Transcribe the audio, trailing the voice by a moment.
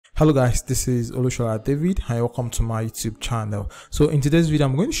Hello guys, this is Olushola David and welcome to my YouTube channel. So in today's video,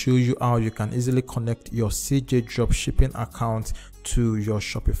 I'm going to show you how you can easily connect your CJ dropshipping account to your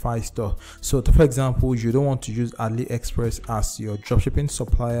Shopify store. So for example, you don't want to use AliExpress as your dropshipping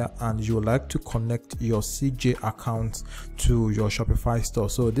supplier and you would like to connect your CJ account to your Shopify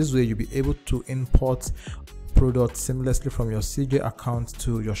store. So this way you'll be able to import products seamlessly from your CJ account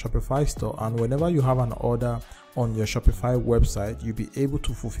to your Shopify store, and whenever you have an order on your Shopify website, you'll be able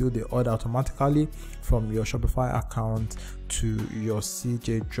to fulfill the order automatically from your Shopify account to your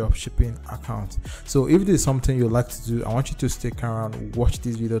CJ dropshipping account. So if this is something you'd like to do, I want you to stick around, watch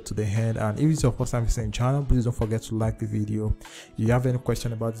this video to the end, and if it's your first time visiting the channel, please don't forget to like the video. If you have any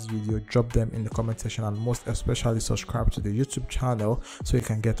question about this video, drop them in the comment section, and most especially subscribe to the YouTube channel so you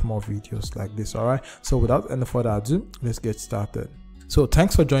can get more videos like this. All right, so without any further ado, let's get started. So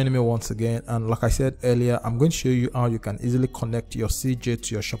thanks for joining me once again, and like I said earlier, I'm going to show you how you can easily connect your CJ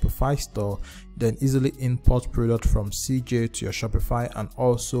to your Shopify store, then easily import product from CJ to your Shopify and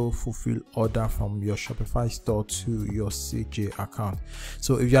also fulfill order from your Shopify store to your CJ account.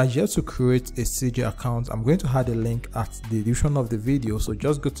 So if you are yet to create a CJ account, I'm going to add a link at the description of the video. So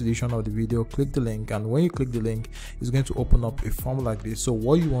just go to the description of the video, click the link, and when you click the link, it's going to open up a form like this. So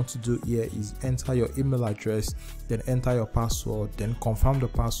what you want to do here is enter your email address, then enter your password, then confirm the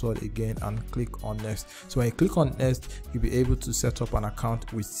password again and click on next. So when you click on next, you'll be able to set up an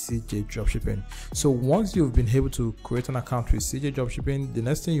account with CJ Dropshipping. So once you've been able to create an account with CJ Dropshipping, the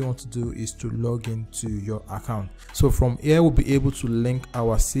next thing you want to do is to log into your account. So from here, we'll be able to link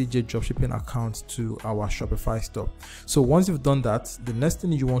our CJ Dropshipping account to our Shopify store. So once you've done that, the next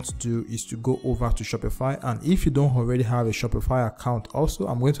thing you want to do is to go over to Shopify, and if you don't already have a Shopify account, also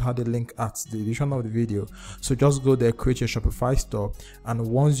I'm going to add a link at the description of the video. So just go there, create your Shopify store, and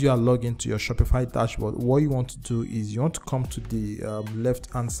once you are logged into your Shopify dashboard, what you want to do is you want to come to the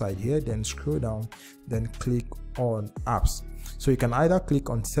left hand side here, then scroll down, then click on apps. So you can either click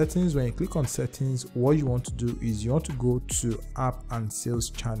on settings. When you click on settings, what you want to do is you want to go to app and sales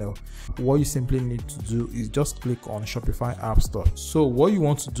channel. What you simply need to do is just click on Shopify App Store. So what you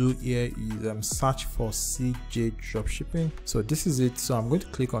want to do here is search for CJ Dropshipping. So this is it. So I'm going to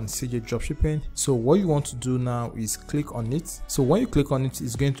click on CJ Dropshipping. So what you want to do now is click on it. So when you click on it,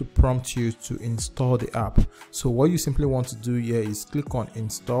 it's going to prompt you to install the app. So what you simply want to do here is click on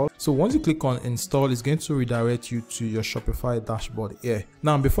install. So once you click on install, it's going to redirect you to your Shopify dashboard here.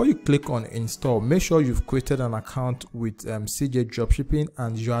 Now before you click on install, make sure you've created an account with CJ Dropshipping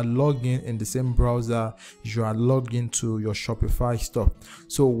and you are logged in the same browser you are logged into your Shopify store.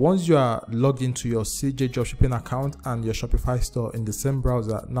 So once you are logged into your CJ Dropshipping account and your Shopify store in the same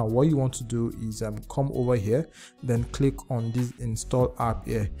browser, now what you want to do is come over here, then click on this install app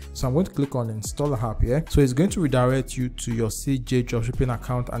here. So I'm going to click on install app here. So it's going to redirect you to your CJ Dropshipping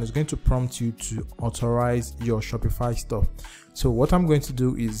account and it's going to prompt you to authorize your Shopify store. So what I'm going to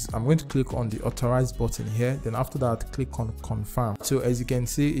do is I'm going to click on the authorize button here, then after that click on confirm. So as you can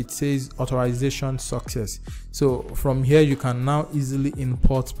see, it says authorization success. So from here you can now easily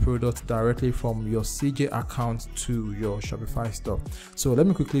import products directly from your CJ account to your Shopify store. So let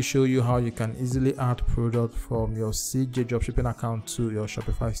me quickly show you how you can easily add product from your CJ dropshipping account to your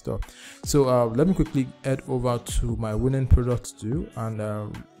Shopify store. So let me quickly head over to my winning products too,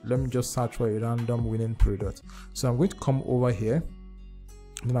 and let me just search for a random winning product. So I'm going to come over here,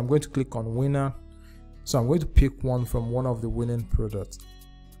 then I'm going to click on winner. So I'm going to pick one from one of the winning products.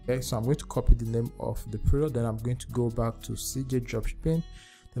 Okay, so I'm going to copy the name of the product, then I'm going to go back to CJ Dropshipping,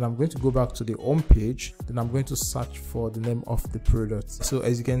 then I'm going to go back to the home page, then I'm going to search for the name of the product. So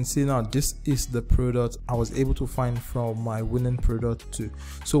as you can see now, this is the product I was able to find from my winning product too.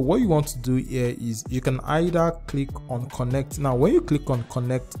 So what you want to do here is you can either click on connect. Now when you click on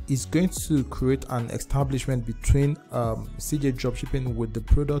connect, it's going to create an establishment between CJ Dropshipping with the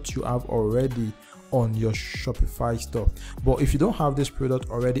product you have already on your Shopify store. But if you don't have this product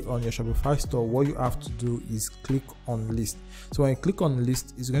already on your Shopify store, what you have to do is click on list. So when you click on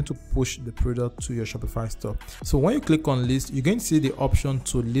list, it's going to push the product to your Shopify store. So when you click on list, you're going to see the option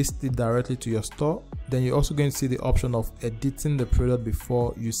to list it directly to your store. Then you're also going to see the option of editing the product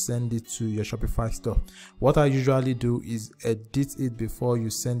before you send it to your Shopify store. What I usually do is edit it before you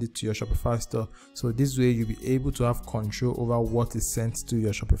send it to your Shopify store. So this way you'll be able to have control over what is sent to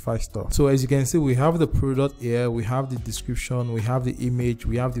your Shopify store. So as you can see, we have the product here, we have the description, we have the image,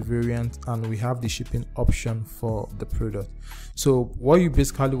 we have the variant, and we have the shipping option for the product. So what you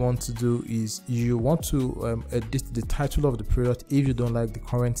basically want to do is you want to edit the title of the product if you don't like the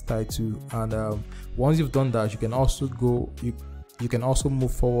current title, and once you've done that, you can also go You can also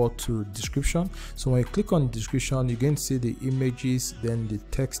move forward to description. So when you click on description, you're going to see the images, then the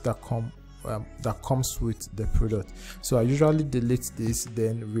text that comes with the product. So I usually delete this,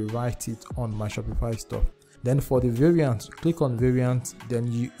 then rewrite it on my Shopify store. Then for the variant, click on variant.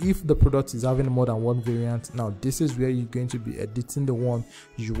 Then if the product is having more than one variant, now this is where you're going to be editing the one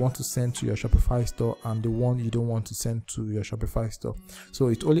you want to send to your Shopify store and the one you don't want to send to your Shopify store. So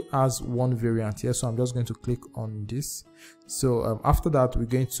it only has one variant here, so I'm just going to click on this. So after that, we're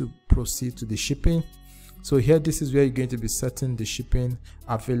going to proceed to the shipping. So here, this is where you're going to be setting the shipping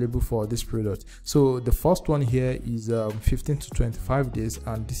available for this product. So the first one here is 15 to 25 days,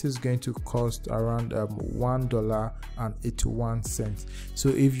 and this is going to cost around $1.81. So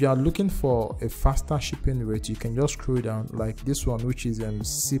if you are looking for a faster shipping rate, you can just scroll down like this one, which is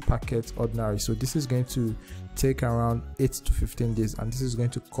C packet ordinary. So this is going to take around 8 to 15 days, and this is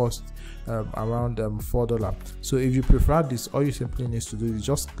going to cost around $4. So if you prefer this, all you simply need to do is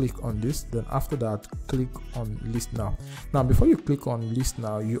just click on this. Then after that, click on list now. Now before you click on list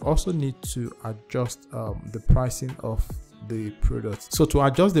now, you also need to adjust the pricing of the product. So to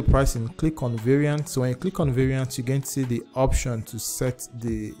adjust the pricing, click on variant. So when you click on variant, you're going to see the option to set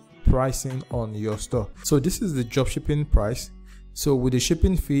the pricing on your store. So this is the dropshipping price. So with the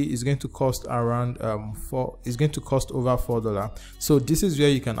shipping fee, it's going to cost around it's going to cost over $4. So this is where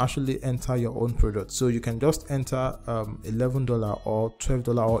you can actually enter your own product. So you can just enter $11 or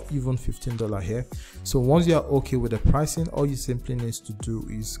 $12 or even $15 here. So once you are okay with the pricing, all you simply need to do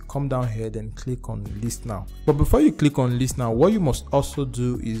is come down here, then click on list now. But before you click on list now, what you must also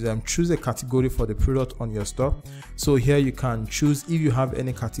do is choose a category for the product on your store. So here you can choose, if you have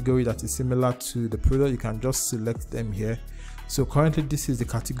any category that is similar to the product, you can just select them here. So currently this is the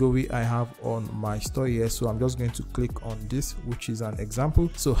category I have on my store here, so I'm just going to click on this, which is an example.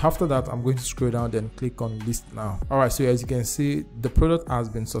 So after that, I'm going to scroll down, then click on list now. All right, so as you can see, the product has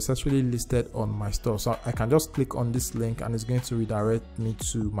been successfully listed on my store. So I can just click on this link and it's going to redirect me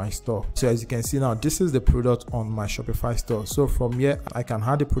to my store. So as you can see now, this is the product on my Shopify store. So from here, I can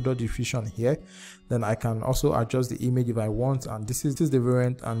add the product description here. Then I can also adjust the image if I want, and this is the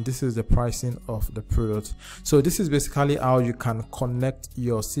variant, and this is the pricing of the product. So this is basically how you can connect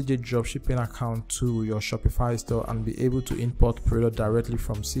your CJ Dropshipping account to your Shopify store and be able to import product directly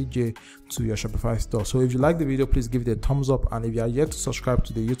from CJ to your Shopify store. So if you like the video, please give it a thumbs up, and if you are yet to subscribe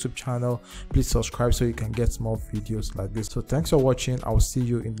to the YouTube channel, please subscribe so you can get more videos like this. So thanks for watching. I will see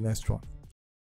you in the next one.